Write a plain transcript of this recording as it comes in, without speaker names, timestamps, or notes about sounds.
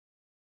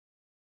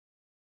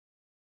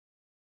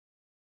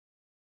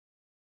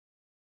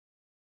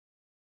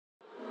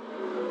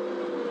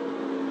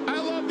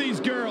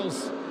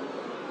girls.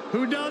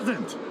 Who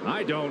doesn't?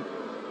 I don't.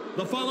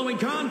 The following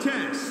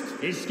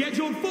contest is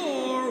scheduled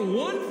for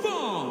one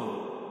fall.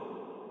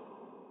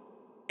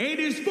 It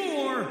is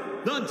for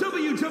the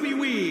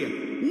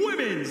WWE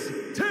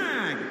Women's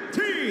Tag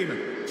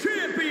Team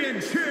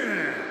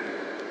Championship.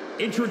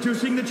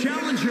 Introducing the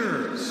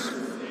challengers,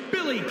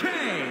 Billy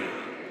Kay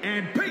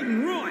and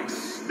Peyton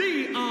Royce,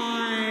 the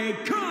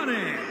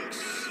IIConics.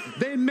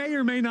 They may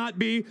or may not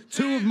be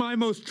two of my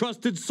most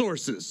trusted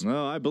sources.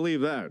 Well, I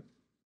believe that.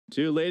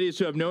 Two ladies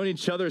who have known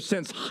each other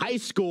since high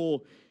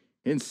school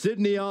in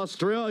Sydney,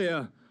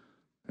 Australia,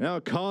 now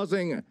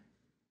causing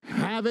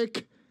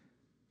havoc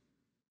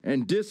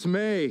and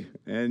dismay.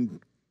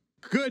 And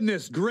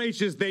goodness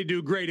gracious, they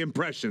do great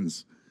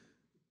impressions.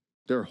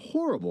 They're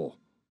horrible.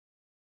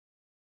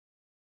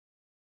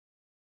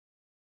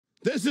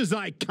 This is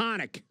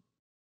iconic.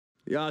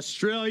 The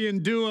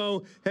Australian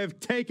duo have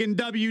taken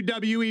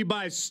WWE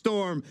by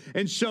storm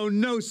and show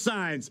no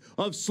signs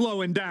of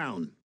slowing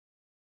down.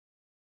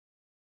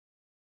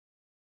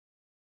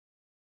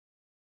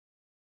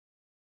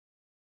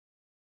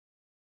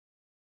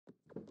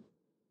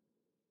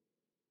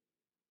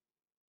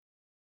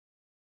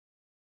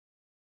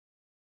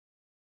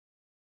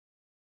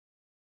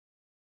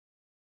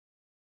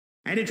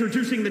 And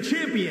introducing the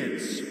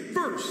champions,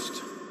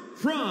 first,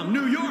 from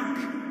New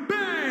York,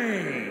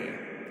 Bayley.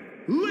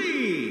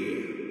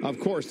 Of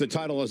course, the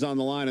title is on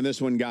the line in this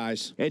one,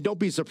 guys. And don't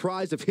be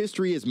surprised if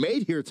history is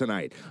made here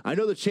tonight. I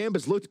know the champ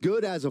has looked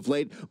good as of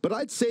late, but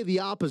I'd say the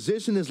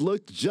opposition has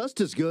looked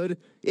just as good,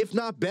 if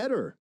not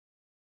better.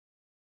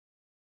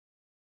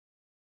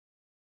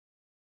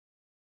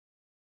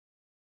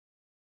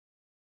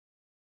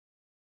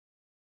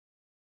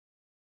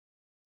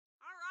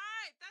 All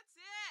right, that's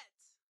it.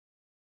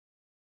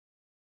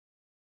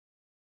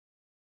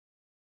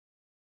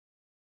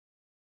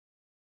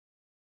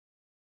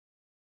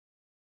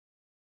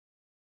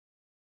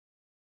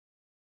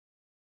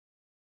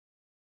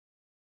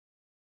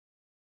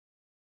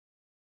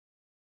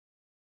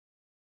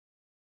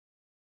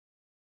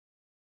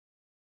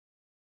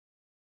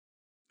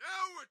 Now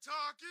we're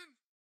talking.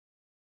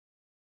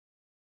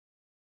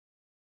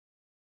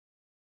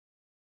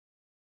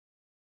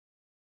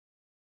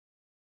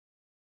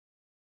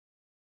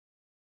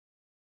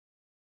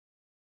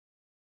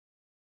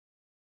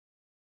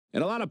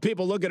 And a lot of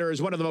people look at her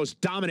as one of the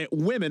most dominant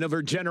women of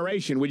her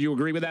generation. Would you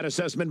agree with that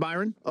assessment,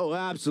 Byron? Oh,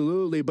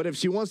 absolutely. But if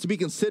she wants to be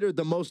considered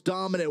the most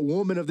dominant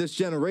woman of this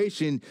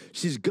generation,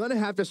 she's going to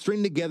have to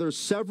string together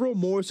several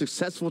more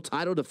successful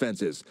title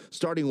defenses,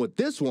 starting with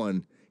this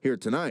one here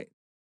tonight.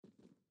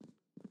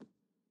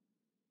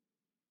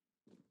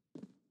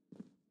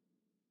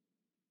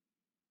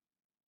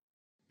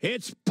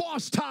 It's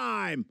boss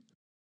time!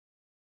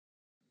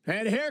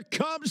 And here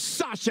comes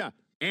Sasha.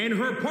 And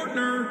her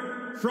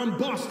partner from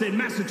Boston,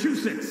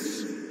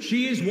 Massachusetts.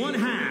 She is one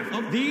half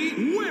of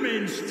the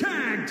Women's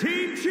Tag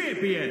Team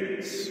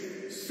Champions,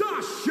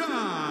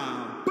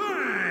 Sasha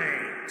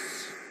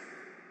Banks.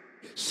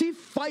 She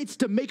fights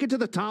to make it to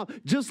the top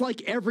just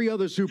like every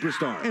other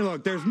superstar. Hey,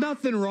 look, there's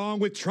nothing wrong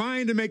with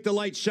trying to make the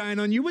light shine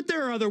on you, but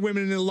there are other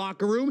women in the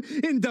locker room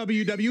in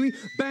WWE.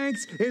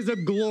 Banks is a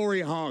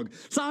glory hog.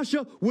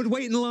 Sasha would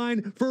wait in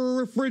line for a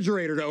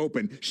refrigerator to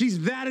open. She's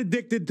that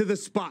addicted to the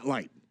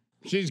spotlight.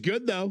 She's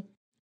good, though.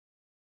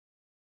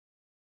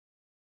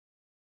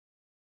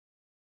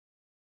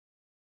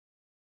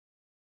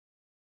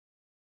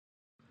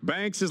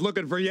 Banks is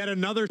looking for yet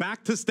another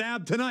back to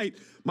stab tonight.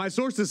 My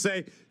sources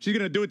say she's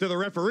going to do it to the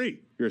referee.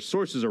 Your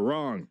sources are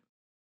wrong.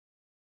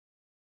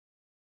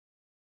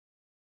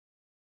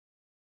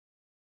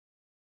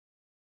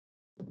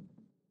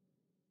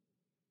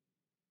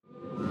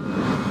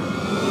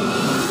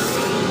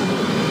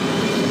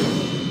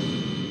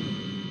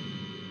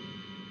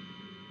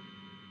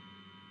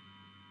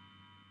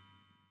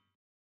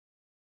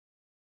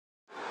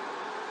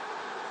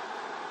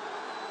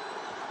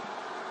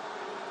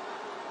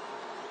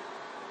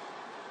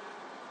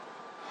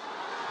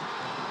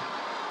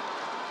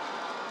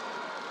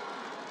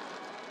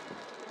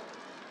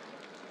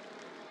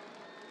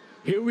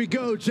 Here we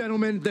go,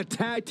 gentlemen. The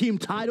tag team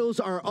titles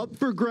are up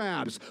for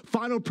grabs.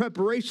 Final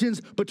preparations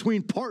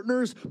between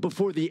partners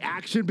before the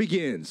action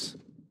begins.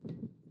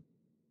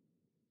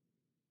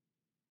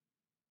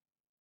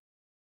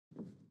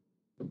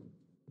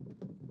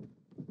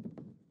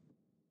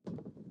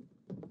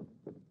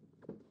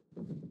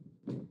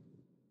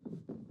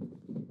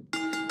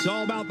 It's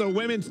all about the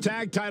women's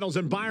tag titles.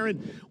 And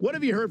Byron, what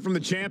have you heard from the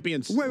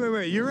champions?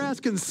 Wait. You're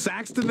asking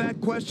Saxton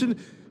that question?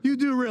 You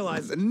do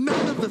realize that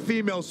none of the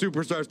female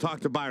superstars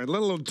talk to Byron,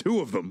 let alone two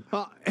of them.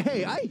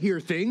 Hey, I hear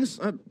things.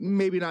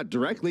 Maybe not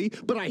directly,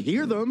 but I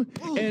hear them.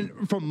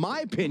 And from my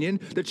opinion,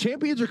 the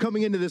champions are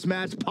coming into this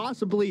match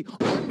possibly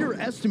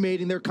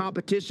underestimating their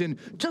competition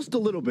just a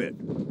little bit.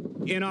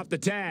 In off the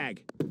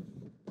tag.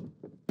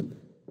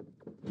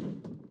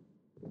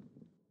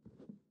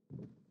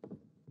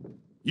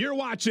 You're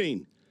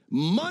watching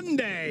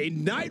Monday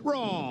Night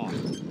Raw.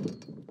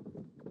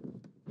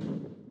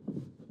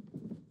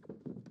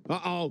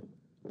 Uh-oh.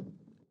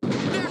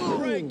 Neck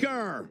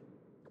Neckbreaker.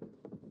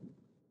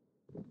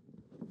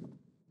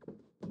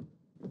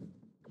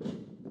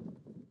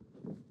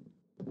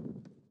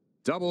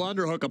 Double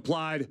underhook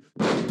applied.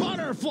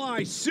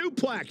 Butterfly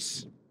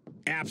suplex.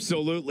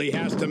 Absolutely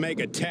has to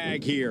make a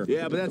tag here.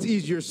 Yeah, but that's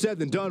easier said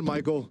than done,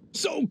 Michael.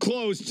 So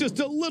close, just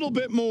a little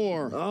bit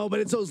more. Oh, but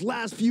it's those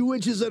last few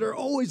inches that are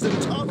always the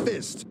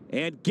toughest.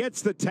 And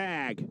gets the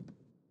tag.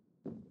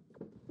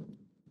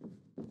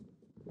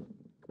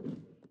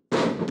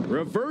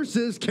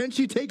 Reverses. Can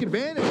she take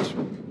advantage?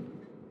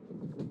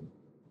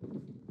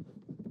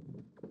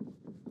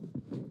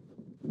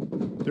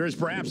 There is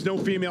perhaps no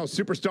female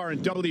superstar in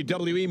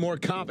WWE more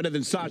confident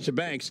than Sasha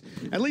Banks.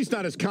 At least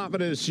not as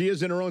confident as she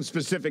is in her own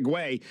specific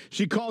way.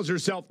 She calls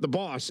herself the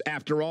boss,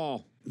 after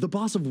all. The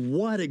boss of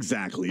what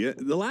exactly?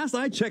 The last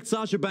I checked,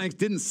 Sasha Banks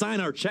didn't sign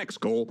our checks,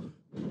 Cole.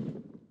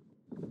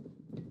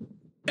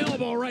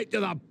 Elbow right to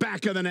the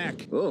back of the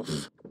neck.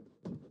 Oof.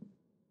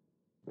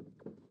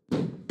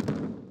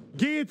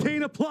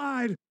 Guillotine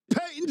applied.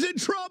 Peyton's in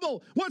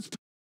trouble.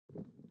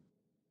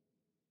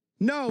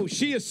 No,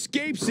 she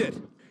escapes it.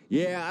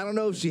 Yeah, I don't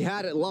know if she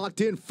had it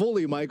locked in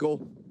fully,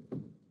 Michael.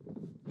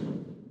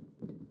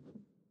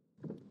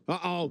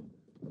 Uh-oh.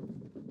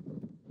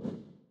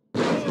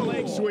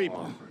 Leg sweep.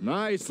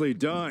 Nicely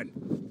done.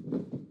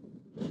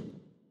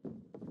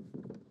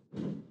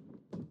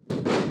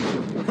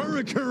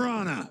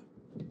 Hurricanrana.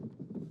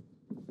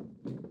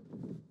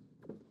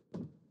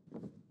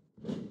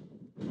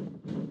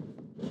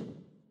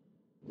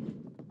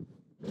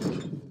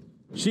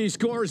 She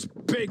scores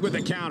big with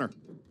the counter.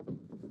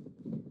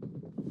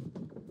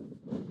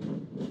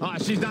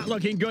 She's not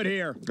looking good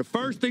here. The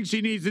first thing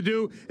she needs to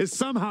do is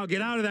somehow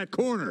get out of that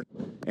corner.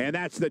 And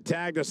that's the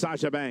tag to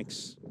Sasha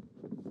Banks.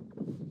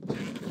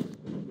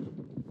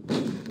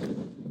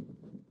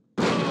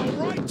 Oh,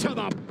 right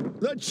to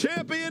the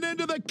champion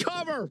into the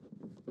cover.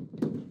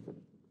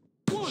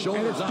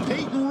 And it's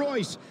Peyton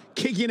Royce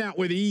kicking out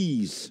with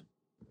ease.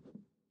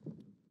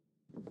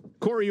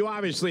 Corey, you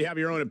obviously have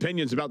your own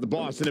opinions about the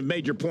boss and have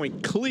made your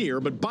point clear,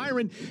 but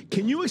Byron,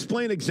 can you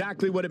explain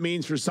exactly what it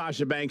means for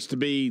Sasha Banks to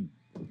be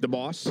the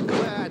boss?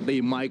 Gladly,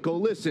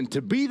 Michael. Listen,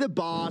 to be the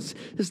boss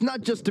is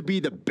not just to be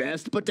the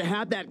best, but to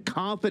have that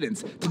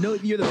confidence, to know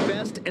that you're the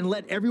best and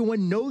let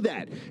everyone know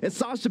that. And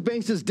Sasha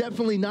Banks is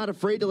definitely not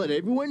afraid to let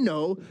everyone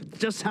know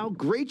just how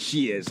great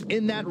she is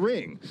in that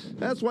ring.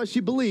 That's why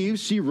she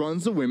believes she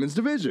runs the women's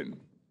division.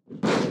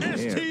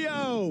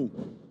 STO!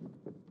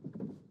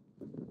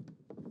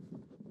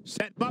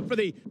 Set up for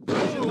the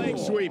leg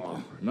sweep.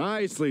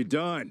 Nicely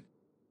done.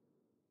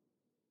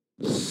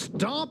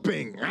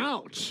 Stomping.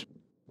 Ouch.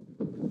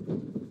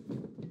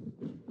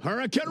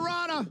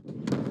 Hurricanrana.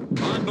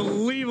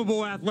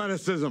 Unbelievable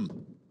athleticism.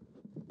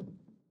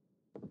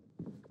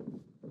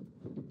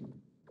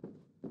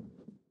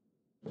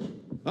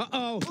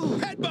 Uh-oh.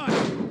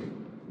 Headbutt.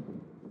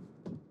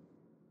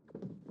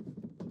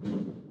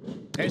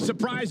 A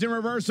surprising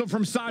reversal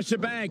from Sasha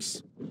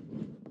Banks.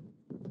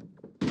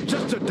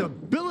 Just a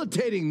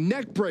debilitating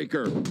neck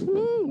breaker.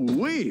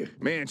 Woo-wee.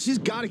 Man, she's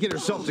got to get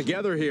herself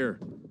together here.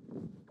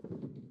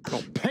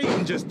 Oh,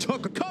 Peyton just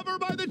took a Cover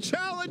by the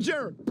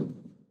challenger.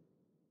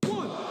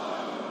 1,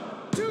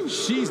 2.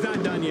 She's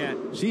not done yet.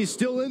 She's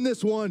still in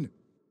this one.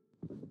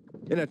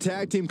 In a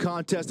tag team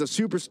contest, a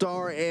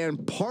superstar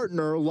and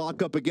partner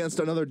lock up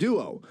against another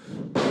duo.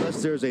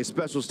 Unless there's a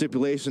special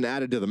stipulation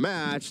added to the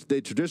match,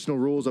 the traditional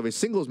rules of a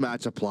singles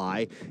match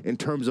apply in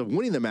terms of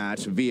winning the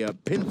match via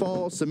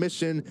pinfall,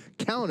 submission,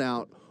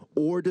 countout,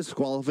 or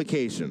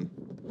disqualification.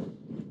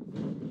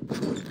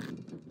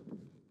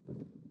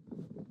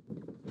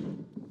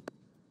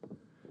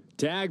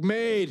 Tag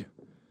made.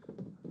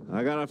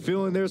 I got a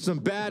feeling there's some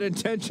bad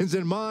intentions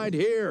in mind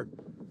here.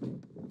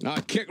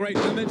 Kick right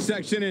in the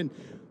midsection and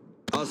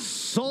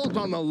assault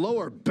on the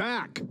lower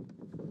back.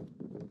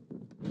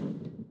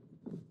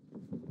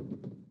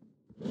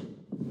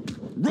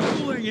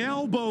 rolling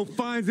elbow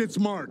finds its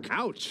mark.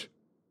 Ouch.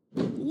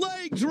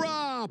 Leg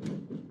drop.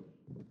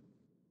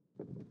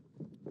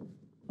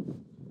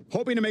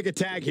 Hoping to make a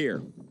tag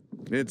here.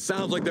 It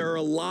sounds like there are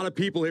a lot of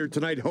people here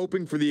tonight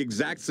hoping for the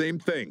exact same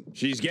thing.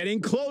 She's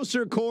getting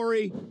closer,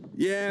 Corey.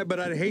 Yeah, but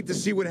I'd hate to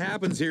see what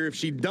happens here if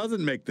she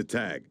doesn't make the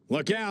tag.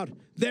 Look out.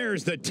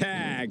 There's the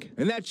tag.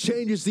 And that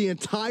changes the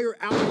entire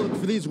outlook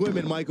for these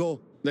women,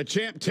 Michael. The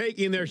champ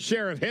taking their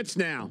share of hits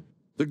now.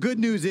 The good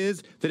news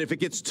is that if it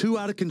gets too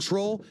out of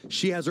control,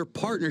 she has her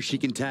partner she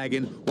can tag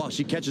in while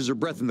she catches her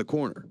breath in the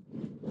corner.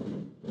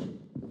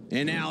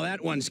 And now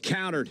that one's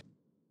countered.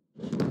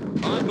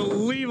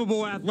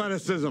 Unbelievable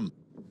athleticism.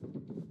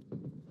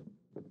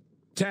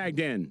 Tagged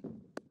in.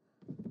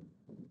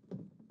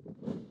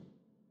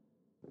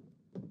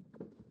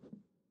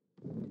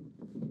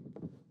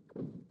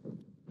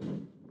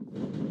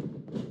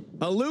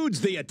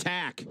 Eludes the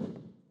attack.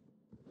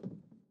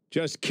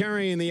 Just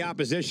carrying the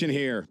opposition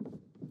here.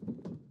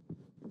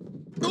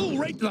 Oh,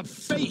 right to the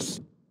face.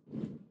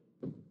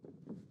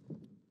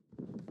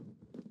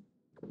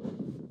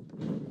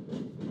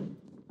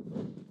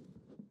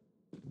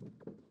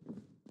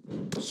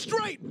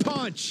 Straight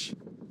punch.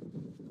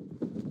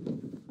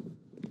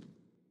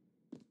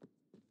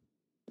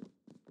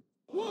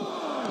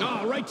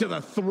 right to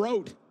the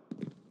throat.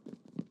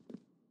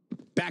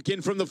 Back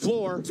in from the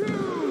floor.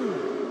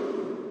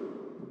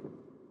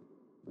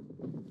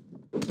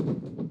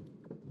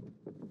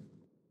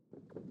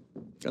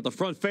 Got the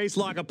front face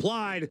lock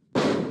applied.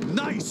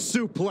 Nice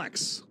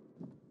suplex.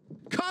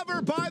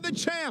 Cover by the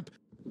champ.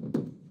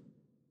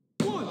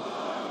 1,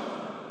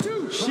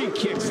 2. She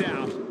kicks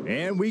out.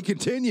 And we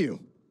continue.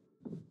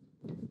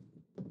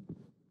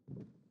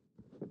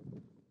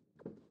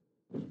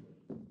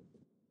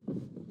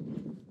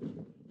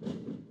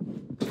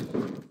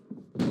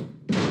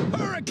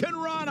 Hurricane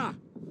Rana.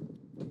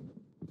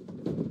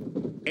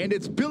 And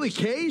it's Billy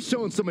Kay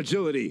showing some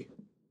agility.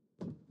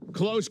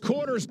 Close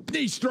quarters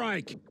knee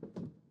strike.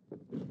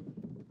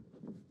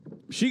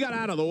 She got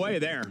out of the way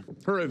there.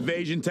 Her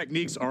evasion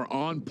techniques are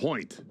on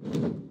point.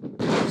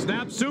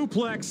 Snap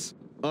suplex.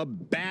 A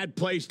bad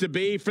place to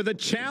be for the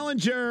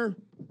challenger.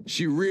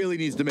 She really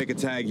needs to make a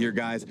tag here,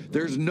 guys.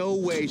 There's no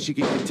way she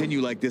can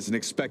continue like this and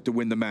expect to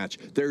win the match.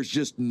 There's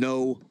just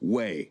no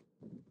way.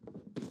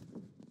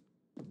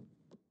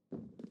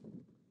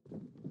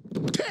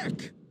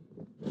 Kick.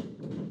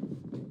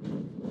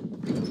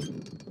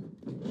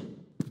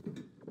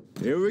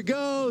 Here we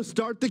go.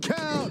 Start the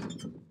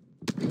count.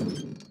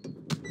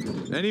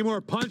 Any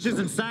more punches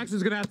and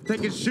Saxon's gonna have to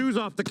take his shoes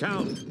off the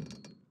count.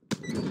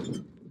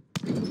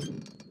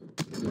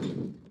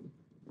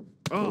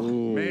 Oh,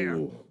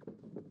 man.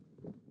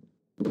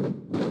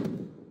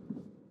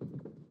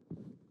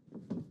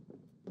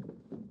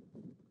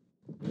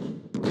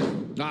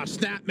 Ah,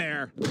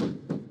 snapmare.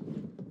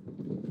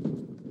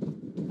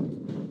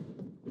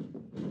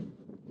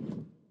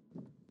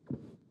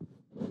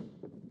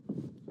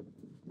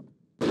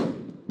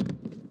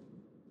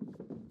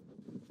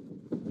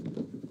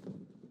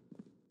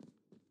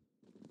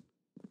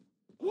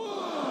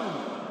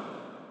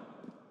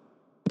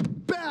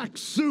 Back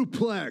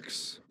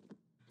suplex.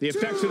 The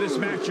effects of this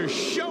match are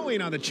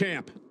showing on the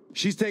champ.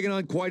 She's taking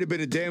on quite a bit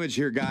of damage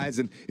here, guys,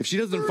 and if she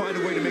doesn't find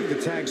a way to make the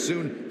tag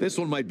soon, this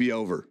one might be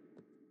over.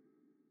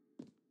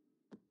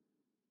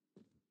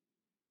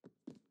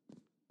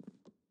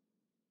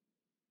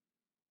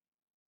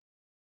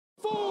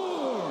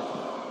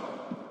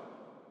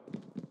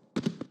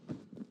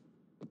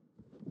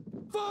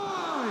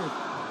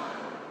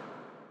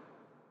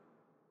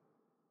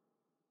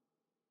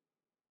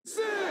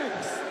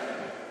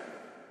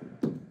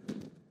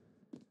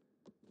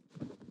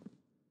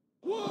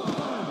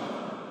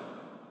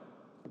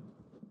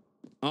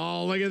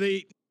 Oh, look at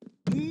the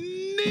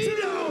knee.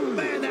 Oh,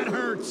 man, that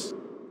hurts.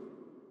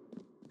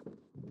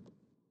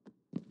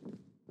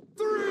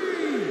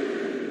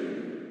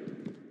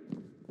 3.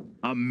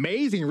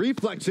 Amazing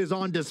reflexes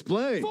on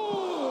display.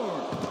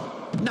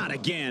 4. Not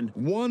again.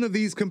 One of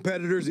these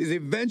competitors is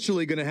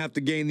eventually going to have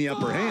to gain the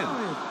upper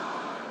hand.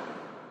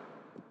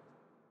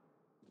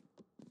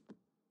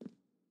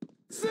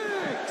 6.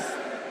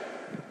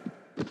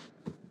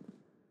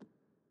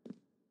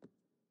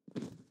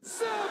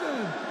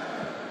 7.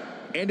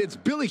 And it's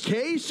Billy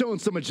Kay showing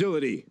some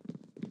agility.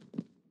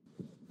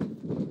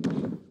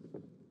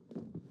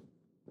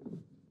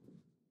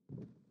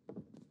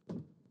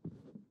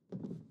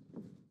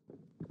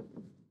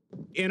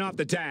 In off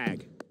the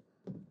tag.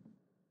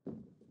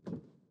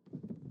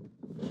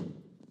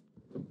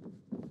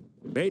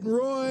 Peyton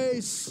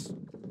Royce.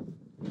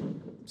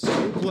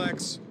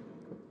 Suplex.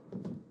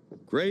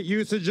 Great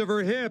usage of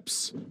her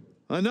hips.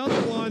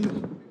 Another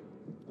one.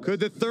 Could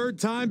the third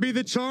time be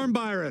the charm,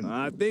 Byron?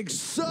 I think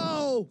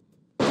so.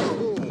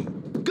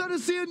 Boom. Gonna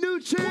see a new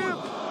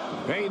champ.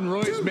 Peyton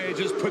Royce may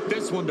just put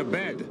this one to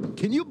bed.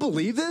 Can you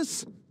believe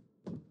this?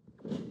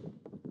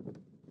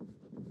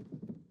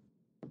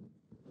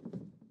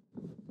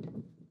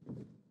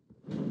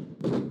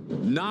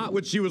 Not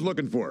what she was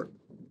looking for.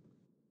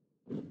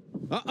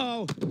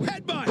 Uh-oh.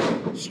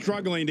 Headbutt.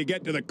 Struggling to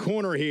get to the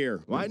corner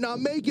here. Might not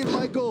make it,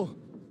 Michael.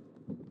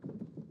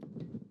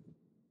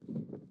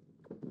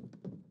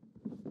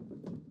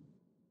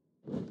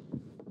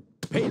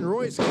 Peyton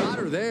Royce got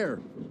her there.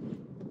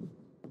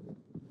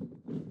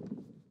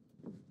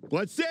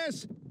 What's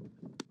this?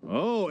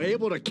 Oh,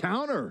 able to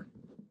counter.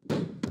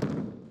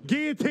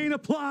 Guillotine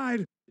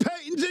applied.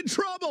 Peyton's in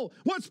trouble.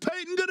 What's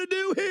Peyton gonna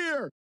do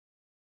here?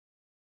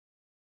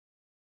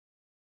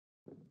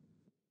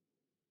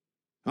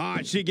 Ah,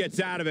 she gets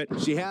out of it.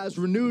 She has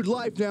renewed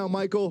life now,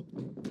 Michael.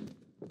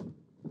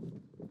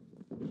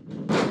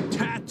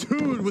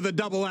 Tattooed with a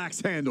double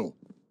axe handle.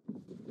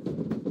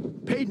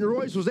 Peyton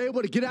Royce was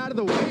able to get out of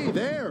the way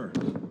there.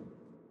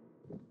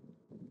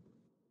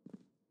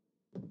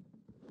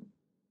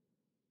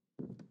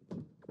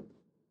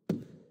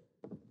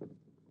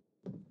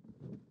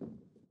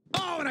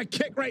 Oh, and a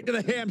kick right to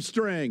the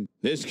hamstring.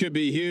 This could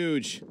be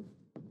huge.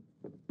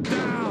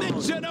 Down.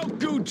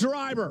 Michinoku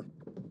driver.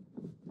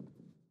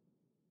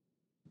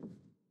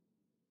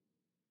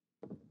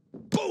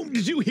 Boom,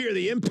 did you hear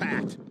the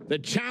impact? The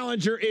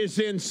challenger is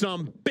in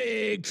some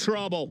big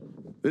trouble.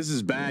 This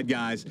is bad,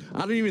 guys. I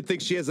don't even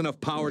think she has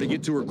enough power to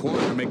get to her corner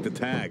to make the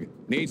tag.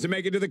 Needs to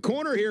make it to the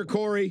corner here,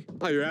 Corey.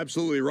 Oh, you're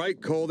absolutely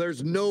right, Cole.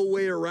 There's no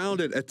way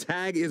around it. A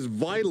tag is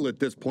vital at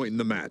this point in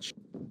the match.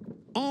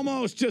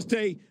 Almost just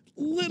a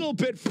little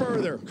bit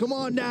further. Come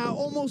on now,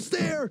 almost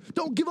there.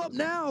 Don't give up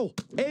now.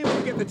 Able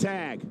to get the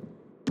tag.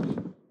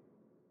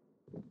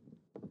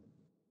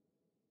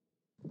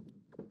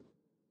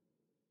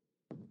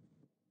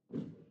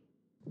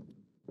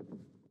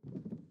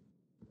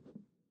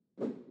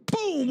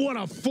 Boom, what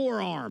a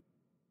forearm.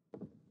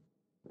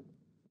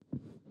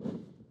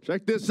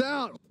 Check this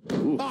out.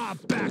 Ah,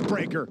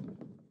 backbreaker.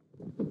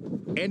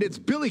 And it's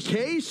Billy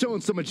Kay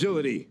showing some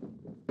agility.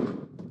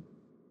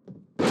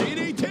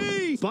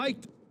 DDT.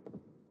 Spiked.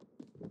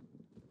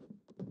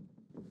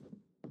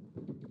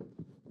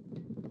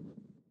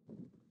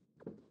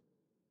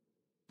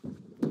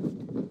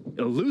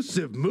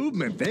 Elusive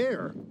movement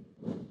there.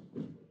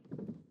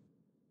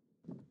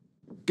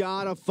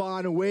 Gotta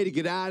find a way to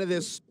get out of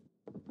this.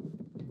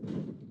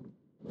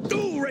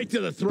 Ooh, right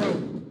to the throat.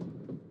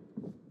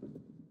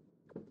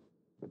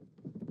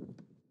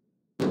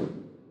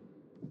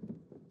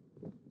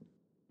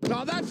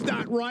 No, that's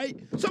not right.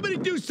 Somebody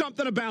do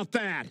something about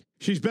that.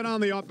 She's been on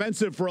the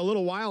offensive for a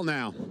little while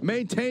now.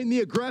 Maintain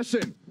the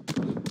aggression.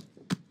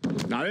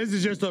 Now, this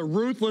is just a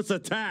ruthless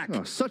attack.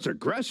 Oh, such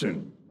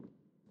aggression.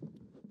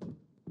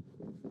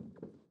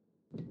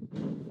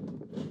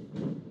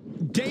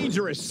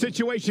 Dangerous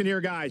situation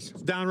here, guys.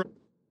 Down.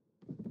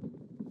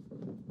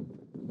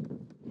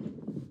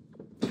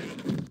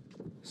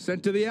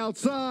 Sent to the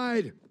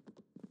outside.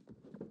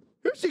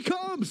 Here she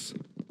comes.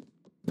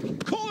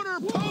 Corner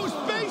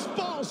post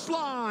baseball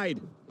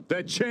slide.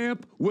 The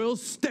champ will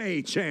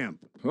stay champ.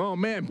 Oh,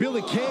 man,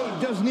 Billy Kay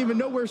doesn't even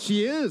know where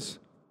she is.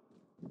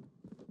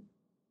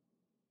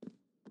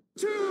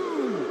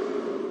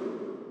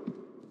 2.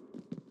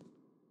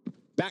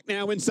 Back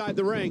now inside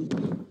the ring.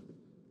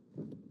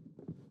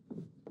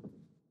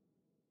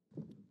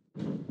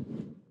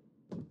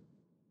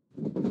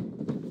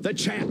 The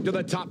champ to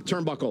the top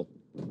turnbuckle.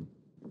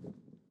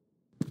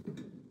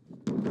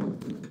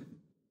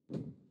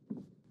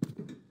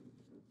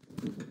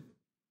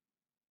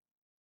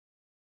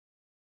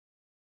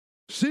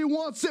 She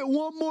wants it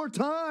one more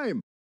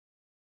time.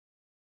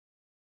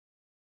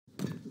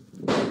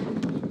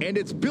 And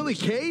it's Billy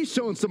Kay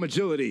showing some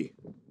agility.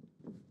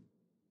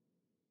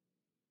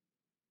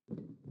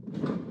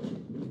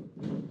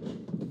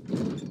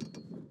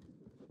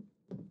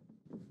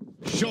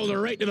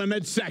 Shoulder right to the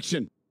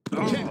midsection.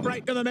 Kick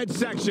right to the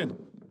midsection.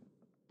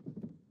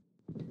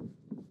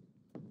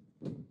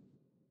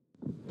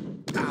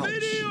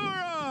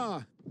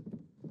 Meteora!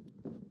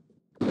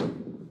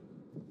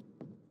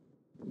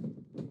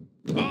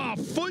 Oh,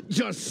 foot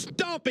just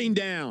stomping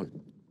down.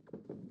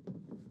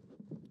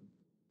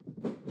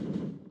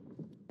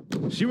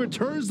 She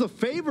returns the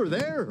favor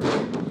there.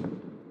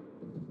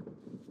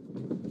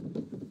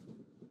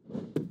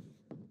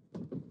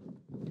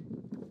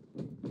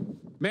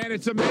 Man,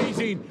 it's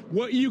amazing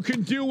what you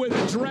can do with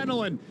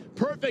adrenaline.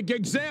 Perfect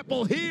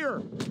example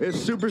here.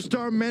 This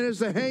superstar managed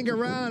to hang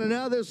around, and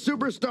now this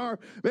superstar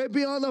may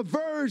be on the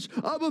verge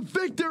of a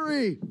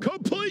victory.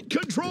 Complete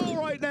control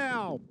right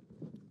now.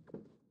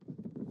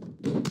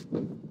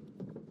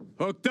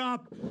 Hooked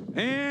up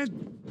and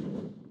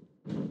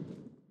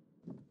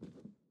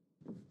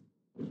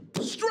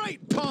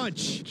Straight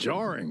punch.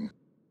 Jarring.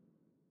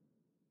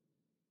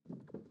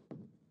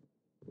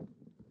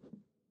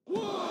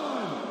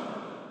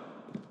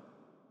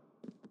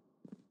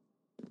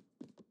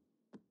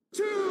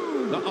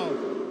 2.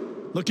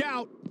 Uh-oh. Look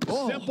out.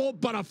 Oh. Simple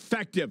but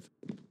effective.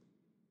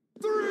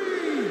 3.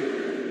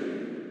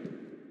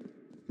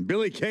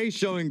 Billy Kay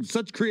showing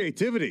such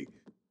creativity.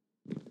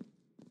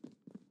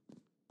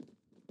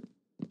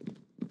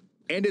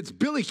 And it's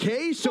Billy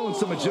Kay showing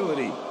some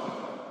agility.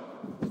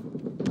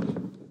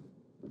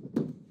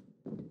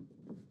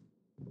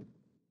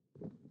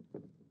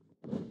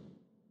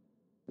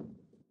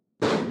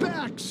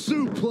 Back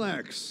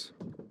suplex.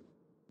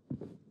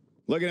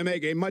 Looking to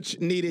make a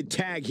much-needed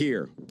tag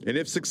here. And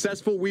if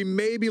successful, we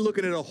may be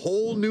looking at a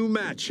whole new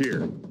match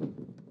here.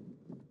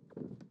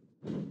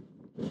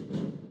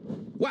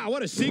 Wow,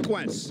 what a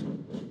sequence.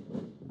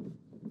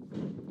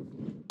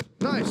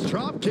 Nice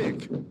drop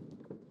kick.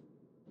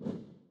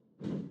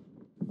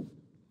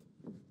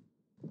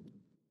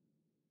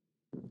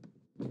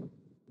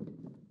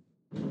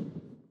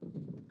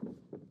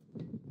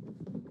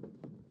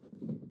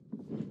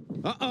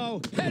 Uh-oh,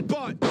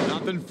 headbutt.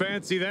 Nothing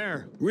fancy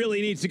there.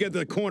 Really needs to get to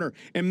the corner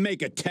and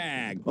make a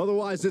tag.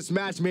 Otherwise, this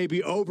match may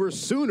be over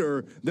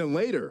sooner than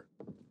later.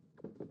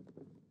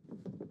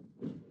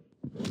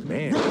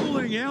 Man.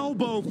 Rolling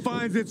elbow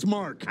finds its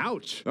mark.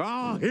 Ouch.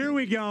 Oh, here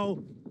we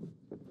go.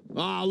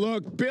 Ah,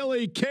 look,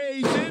 Billy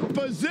Kay's in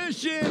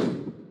position.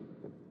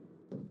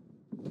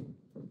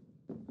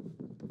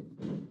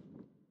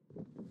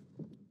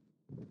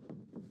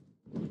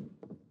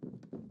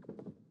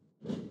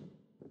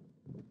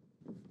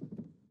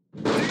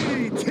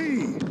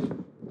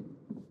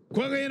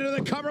 Quickly into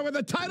the cover with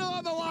the title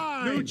on the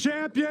line. New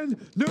champion,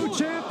 new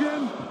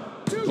champion.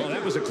 Well,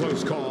 that was a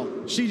close call.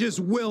 She just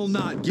will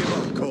not give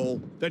up,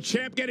 Cole. The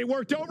champ getting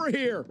worked over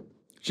here.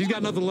 She's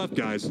got nothing left,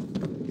 guys.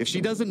 If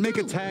she doesn't make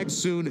a tag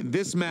soon,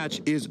 this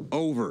match is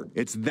over.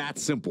 It's that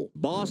simple.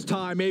 Boss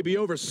time may be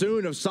over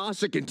soon if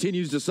Sasha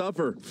continues to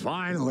suffer.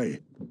 Finally.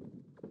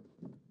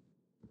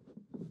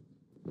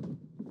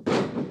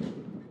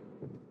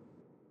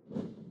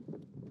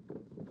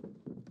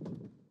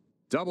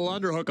 Double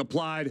underhook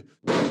applied.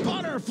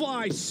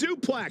 Butterfly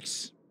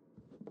suplex.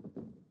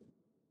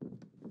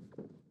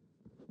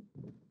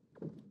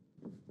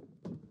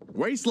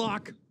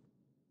 Waistlock.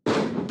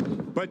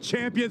 But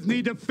champions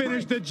need to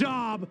finish the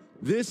job.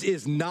 This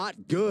is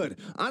not good.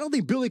 I don't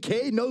think Billie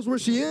Kay knows where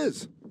she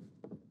is.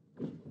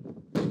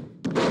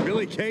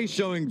 Billie Kay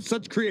showing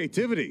such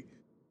creativity.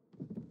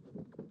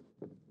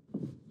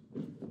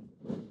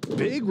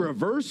 Big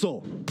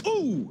reversal.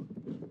 Ooh.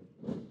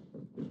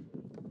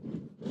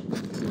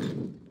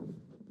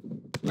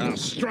 A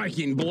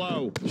striking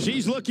blow.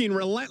 She's looking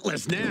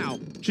relentless now.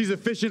 She's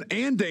efficient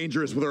and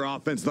dangerous with her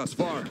offense thus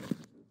far.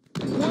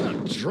 What a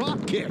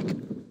drop kick.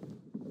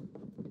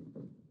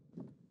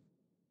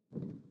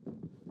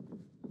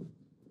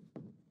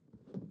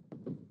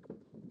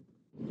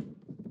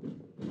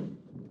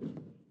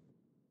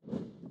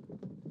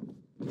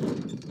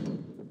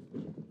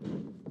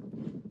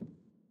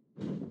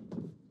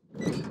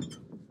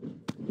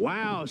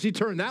 Wow, she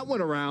turned that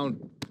one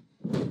around.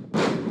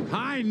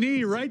 High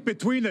knee right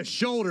between the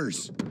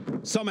shoulders.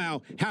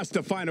 Somehow has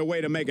to find a way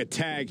to make a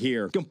tag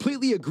here.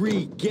 Completely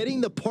agree. Getting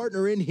the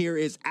partner in here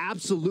is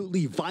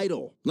absolutely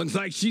vital. Looks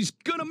like she's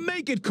gonna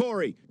make it,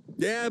 Corey.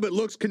 Yeah, but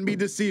looks can be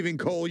deceiving,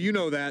 Cole. You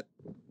know that.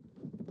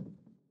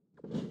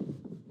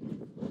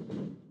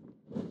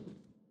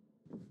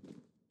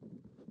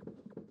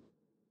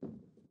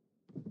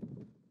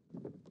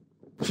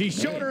 She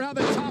showed her how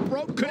the top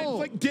rope could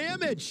inflict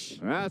damage.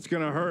 That's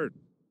gonna hurt.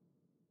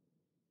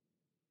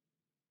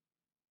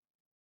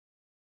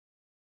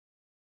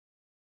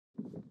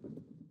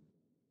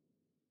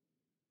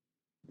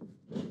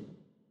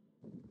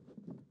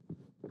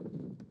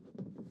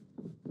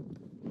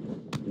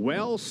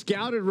 Well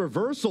scouted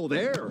reversal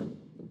there.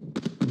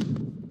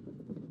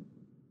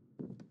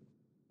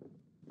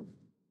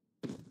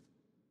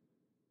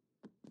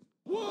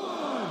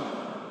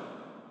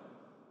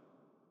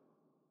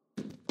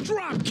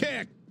 Drop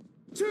kick.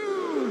 2,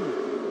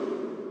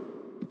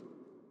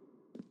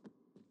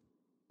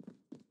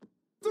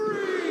 3.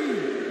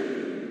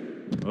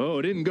 Oh,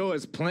 it didn't go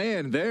as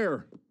planned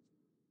there.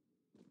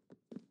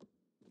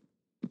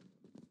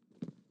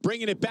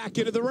 Bringing it back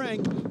into the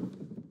ring.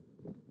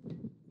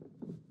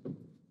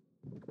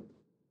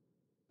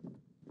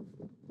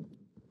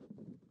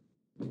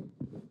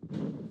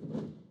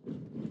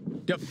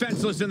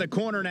 Defenseless in the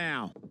corner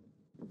now.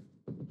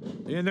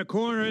 In the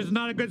corner is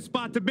not a good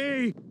spot to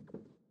be.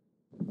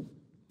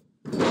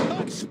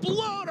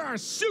 Exploder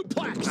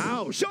suplex.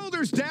 Ow.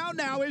 Shoulders down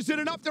now. Is it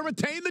enough to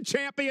retain the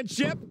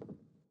championship?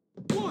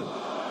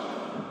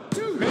 1,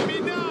 2. Maybe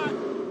not.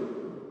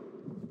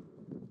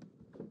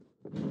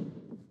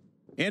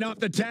 And off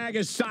the tag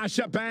is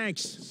Sasha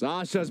Banks.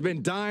 Sasha's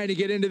been dying to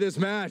get into this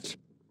match.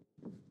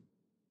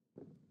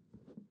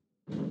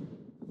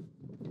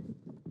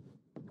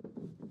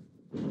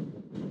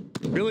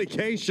 Billie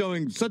Kay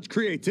showing such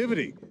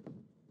creativity.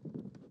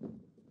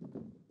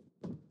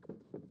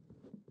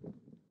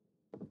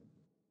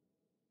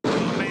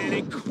 Oh, man,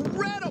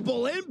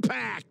 incredible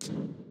impact.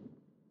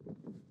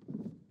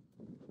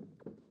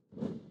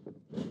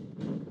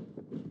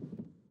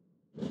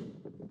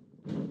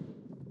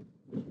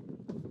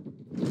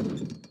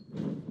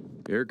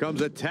 Here comes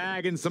a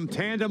tag and some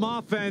tandem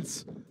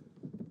offense.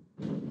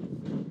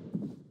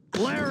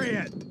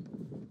 Lariat.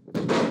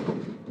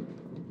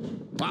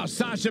 Wow,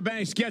 Sasha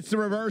Banks gets the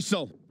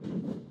reversal.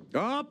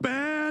 Up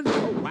and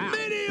Wow.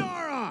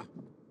 Meteora!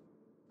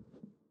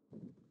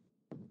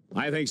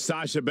 I think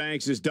Sasha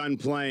Banks is done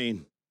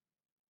playing.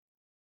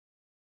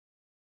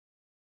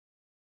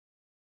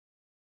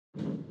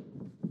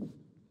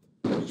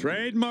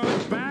 trademark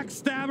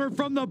backstabber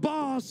from the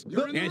boss.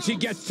 And she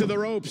gets to the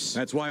ropes.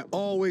 That's why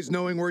always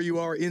knowing where you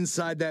are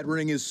inside that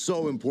ring is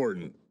so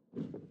important.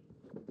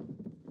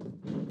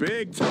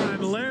 Big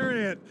time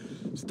lariat.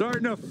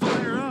 Starting to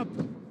fire up.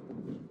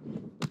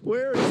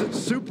 Where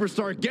is the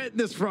superstar getting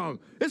this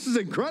from? This is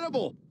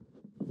incredible.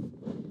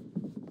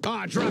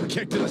 Ah, drop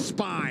kick to the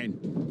spine.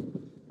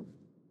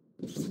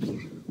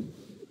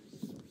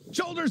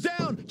 Shoulders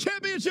down.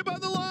 Championship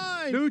on the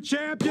line. New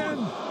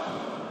champion.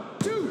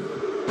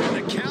 And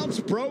the count's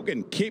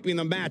broken, keeping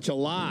the match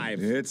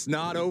alive. It's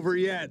not over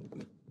yet.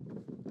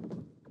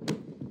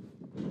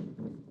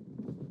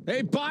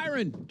 Hey,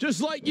 Byron,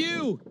 just like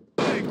you.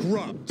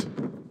 Bankrupt.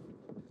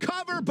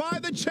 Cover by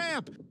the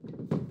champ.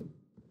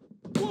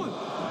 1,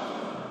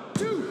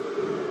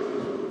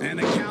 2. And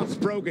the count's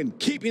broken,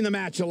 keeping the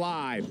match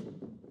alive.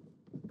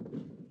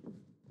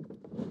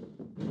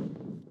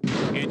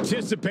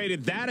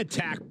 Anticipated that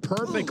attack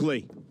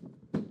perfectly.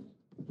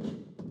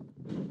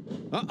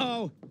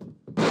 Uh-oh.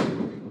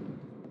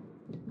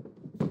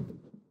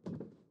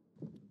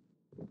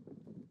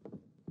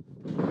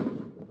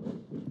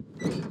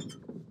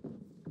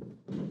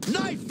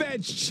 Knife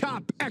edge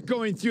chop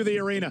echoing through the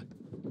arena.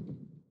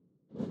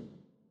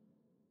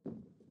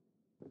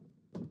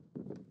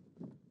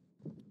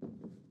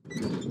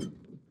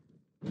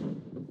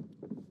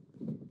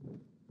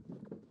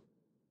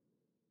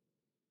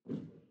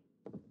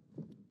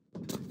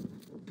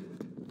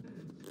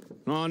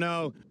 Oh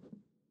no.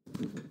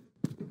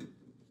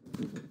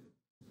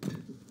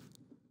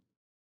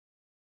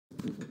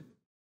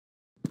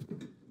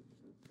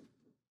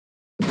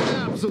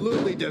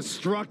 Absolutely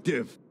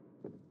destructive.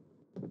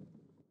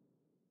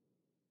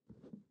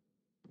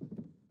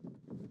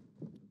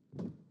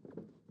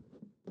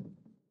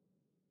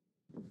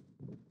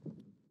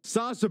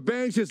 Sasha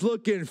Banks is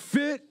looking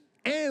fit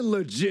and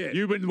legit.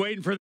 You've been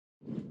waiting for.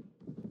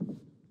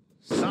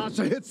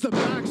 Sasha hits the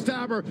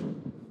backstabber.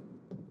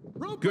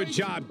 Good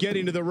job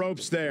getting to the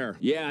ropes there.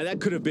 Yeah,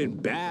 that could have been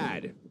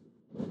bad.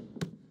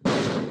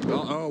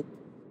 Uh-oh.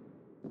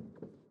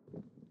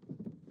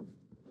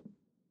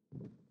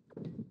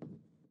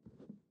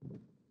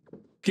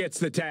 Gets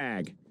the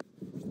tag.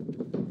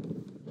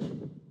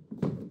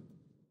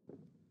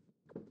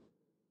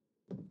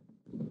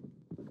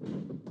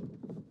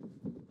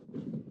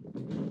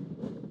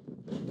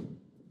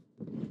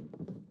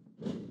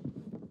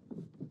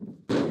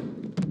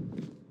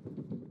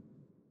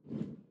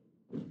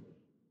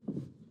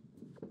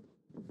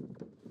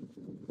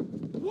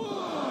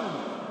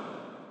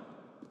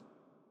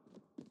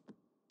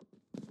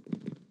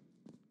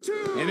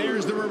 And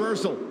there's the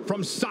reversal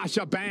from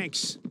Sasha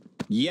Banks.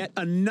 Yet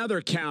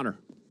another counter.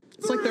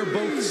 It's like they're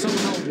both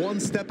somehow one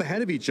step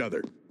ahead of each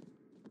other.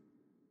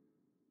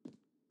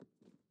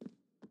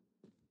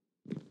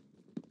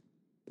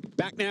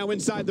 Back now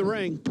inside the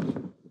ring.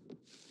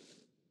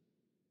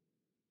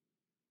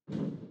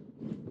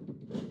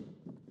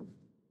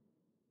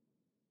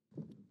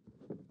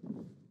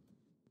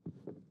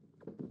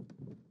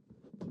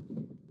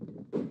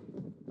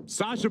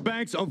 Sasha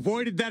Banks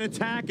avoided that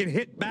attack and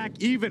hit back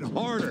even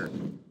harder.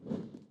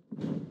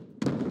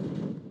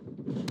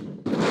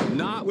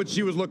 Not what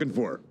she was looking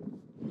for.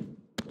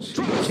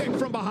 Drop kick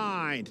from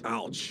behind.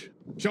 Ouch.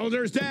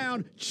 Shoulders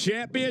down.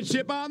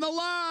 Championship on the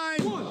line.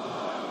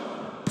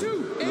 1,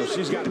 2. Well,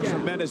 she's got a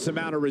tremendous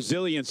amount of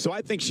resilience, so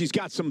I think she's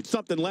got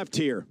something left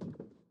here.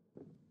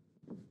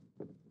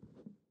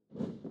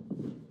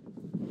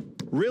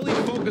 Really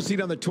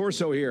focusing on the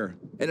torso here.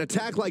 An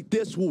attack like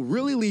this will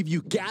really leave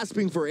you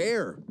gasping for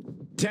air.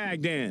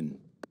 Tagged in.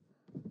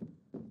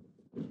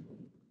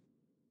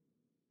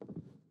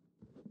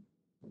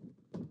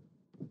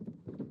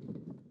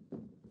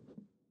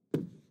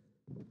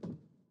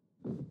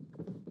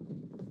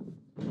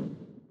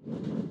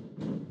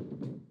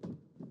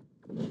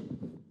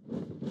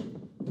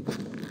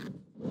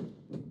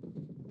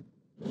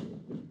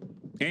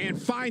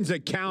 And finds a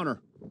counter.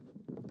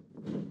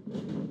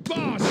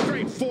 Oh,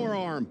 straight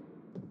forearm.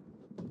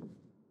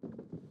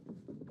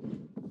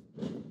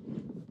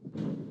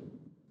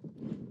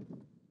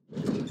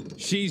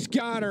 She's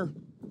got her.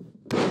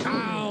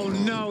 Oh,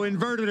 no.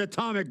 Inverted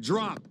atomic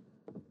drop.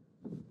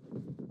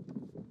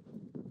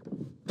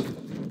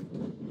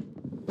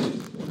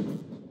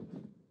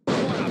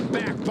 What a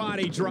back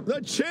body drop.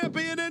 The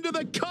champion into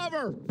the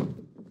cover.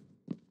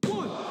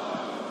 1,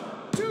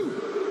 2.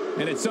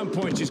 And at some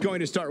point, she's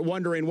going to start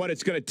wondering what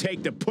it's going to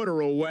take to put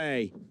her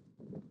away.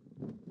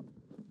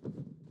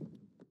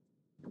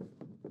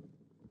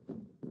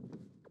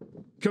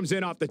 Comes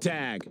in off the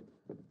tag.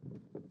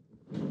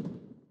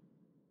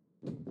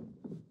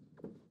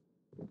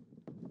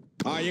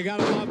 Oh, you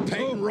gotta love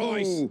Peyton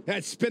Royce.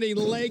 That spinning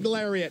leg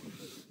lariat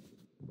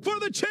for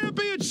the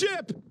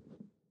championship.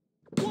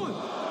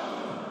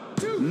 1,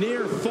 2.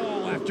 Near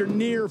fall after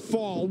near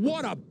fall.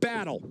 What a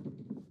battle.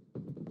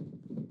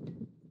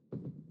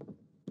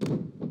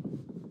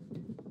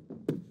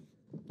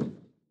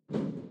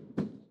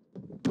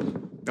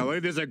 Now look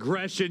at this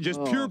aggression,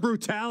 just pure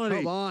brutality.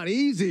 Come on,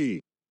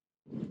 easy.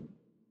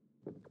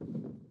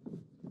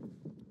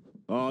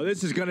 Oh,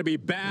 this is going to be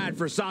bad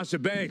for Sasha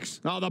Banks.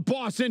 Oh, the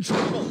boss in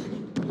trouble.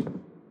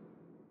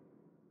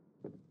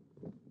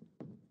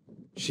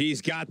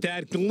 She's got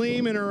that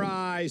gleam in her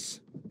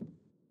eyes.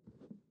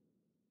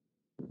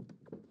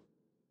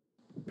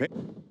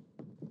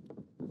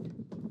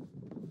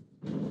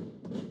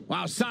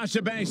 Wow,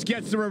 Sasha Banks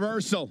gets the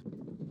reversal.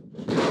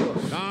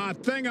 Ah,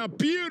 thing of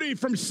beauty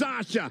from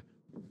Sasha.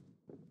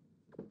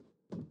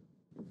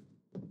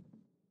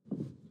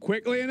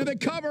 Quickly into the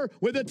cover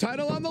with the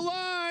title on the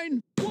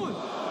line. 1,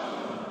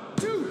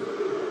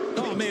 2.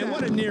 Oh, man,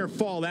 what a near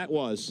fall that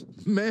was.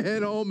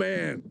 Man, oh,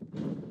 man.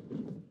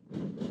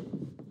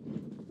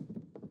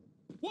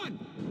 1,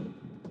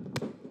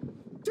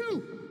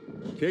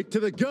 2. Kick to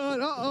the gut.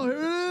 Uh-oh, here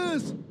it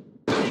is.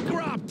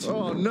 Bankrupt.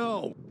 Oh,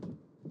 no.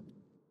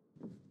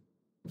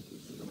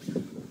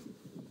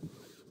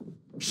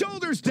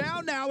 Shoulders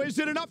down now. Is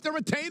it enough to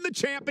retain the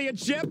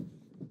championship?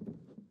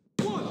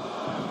 1.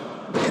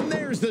 And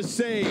there's the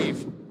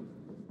save.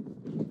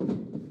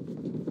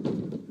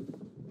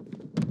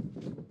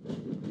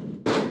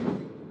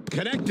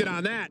 Connected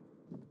on that.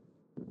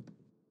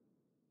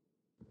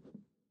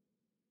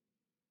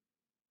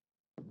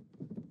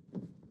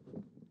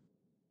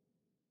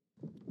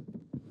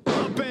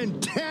 Up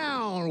and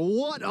down.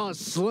 What a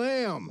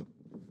slam.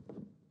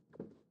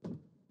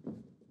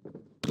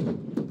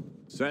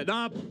 Set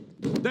up.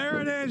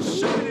 There it is,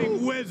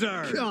 Shining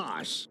Wizard.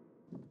 Gosh.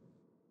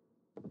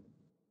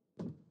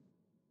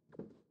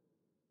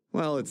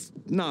 Well, it's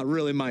not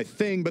really my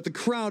thing, but the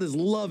crowd is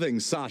loving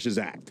Sasha's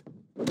act.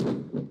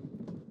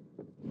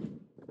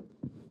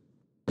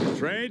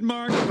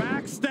 Trademark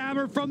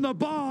backstabber from the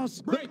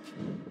boss. Break.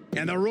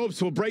 And the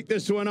ropes will break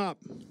this one up.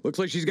 Looks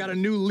like she's got a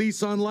new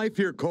lease on life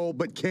here, Cole,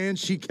 but can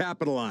she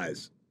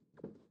capitalize?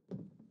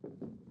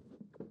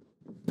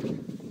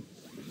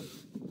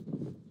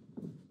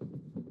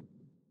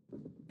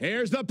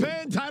 Here's the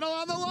pin, title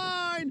on the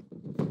line.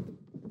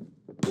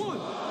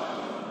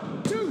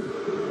 1,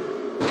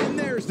 2. And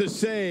there's the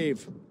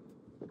save.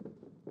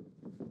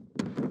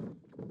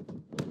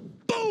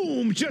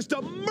 Boom! Just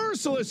a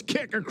merciless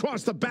kick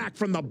across the back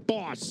from the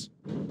boss.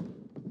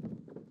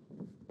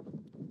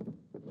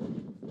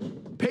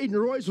 Peyton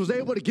Royce was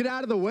able to get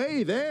out of the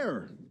way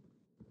there.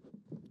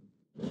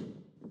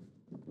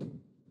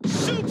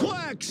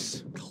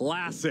 Suplex!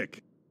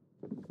 Classic.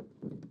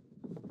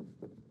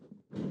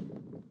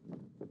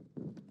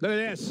 Look at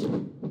this.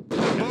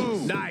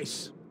 Boom.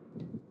 Nice.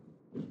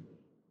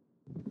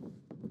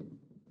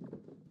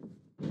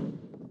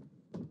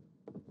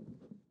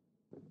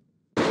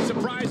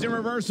 Surprising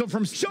reversal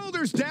from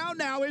shoulders down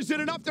now. Is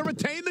it enough to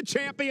retain the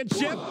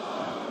championship?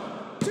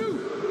 1,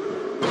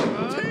 2.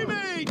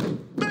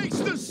 Teammate makes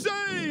the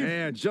save.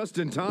 And just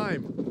in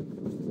time.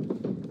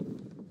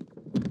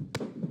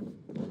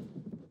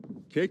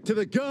 Kick to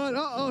the gut.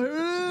 Uh-oh, here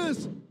it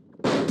is.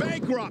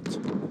 Bankrupt.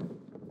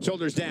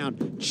 Shoulders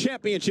down.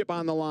 Championship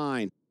on the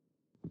line.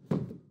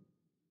 1,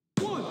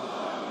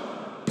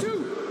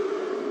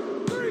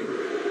 2, 3.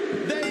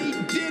 They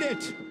did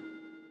it.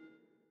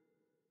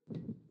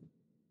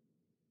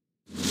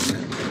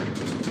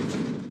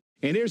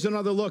 And here's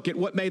another look at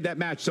what made that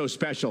match so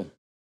special.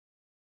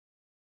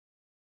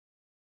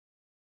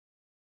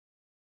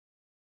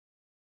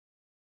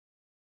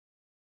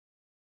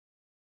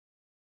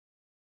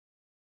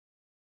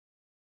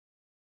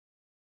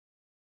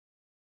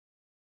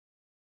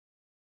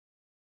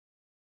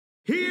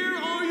 Here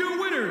are your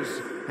winners,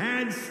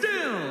 and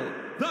still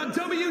the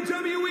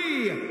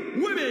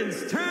WWE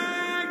Women's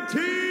Tag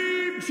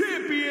Team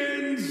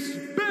Champions,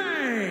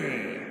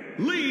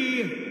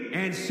 Bayley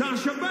and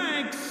Sasha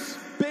Banks.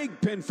 Big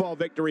pinfall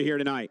victory here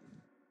tonight.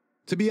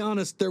 To be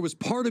honest, there was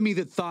part of me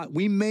that thought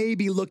we may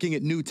be looking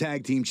at new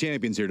tag team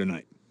champions here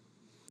tonight.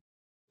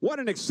 What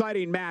an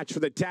exciting match for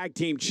the Tag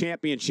Team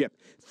Championship.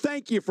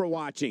 Thank you for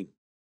watching.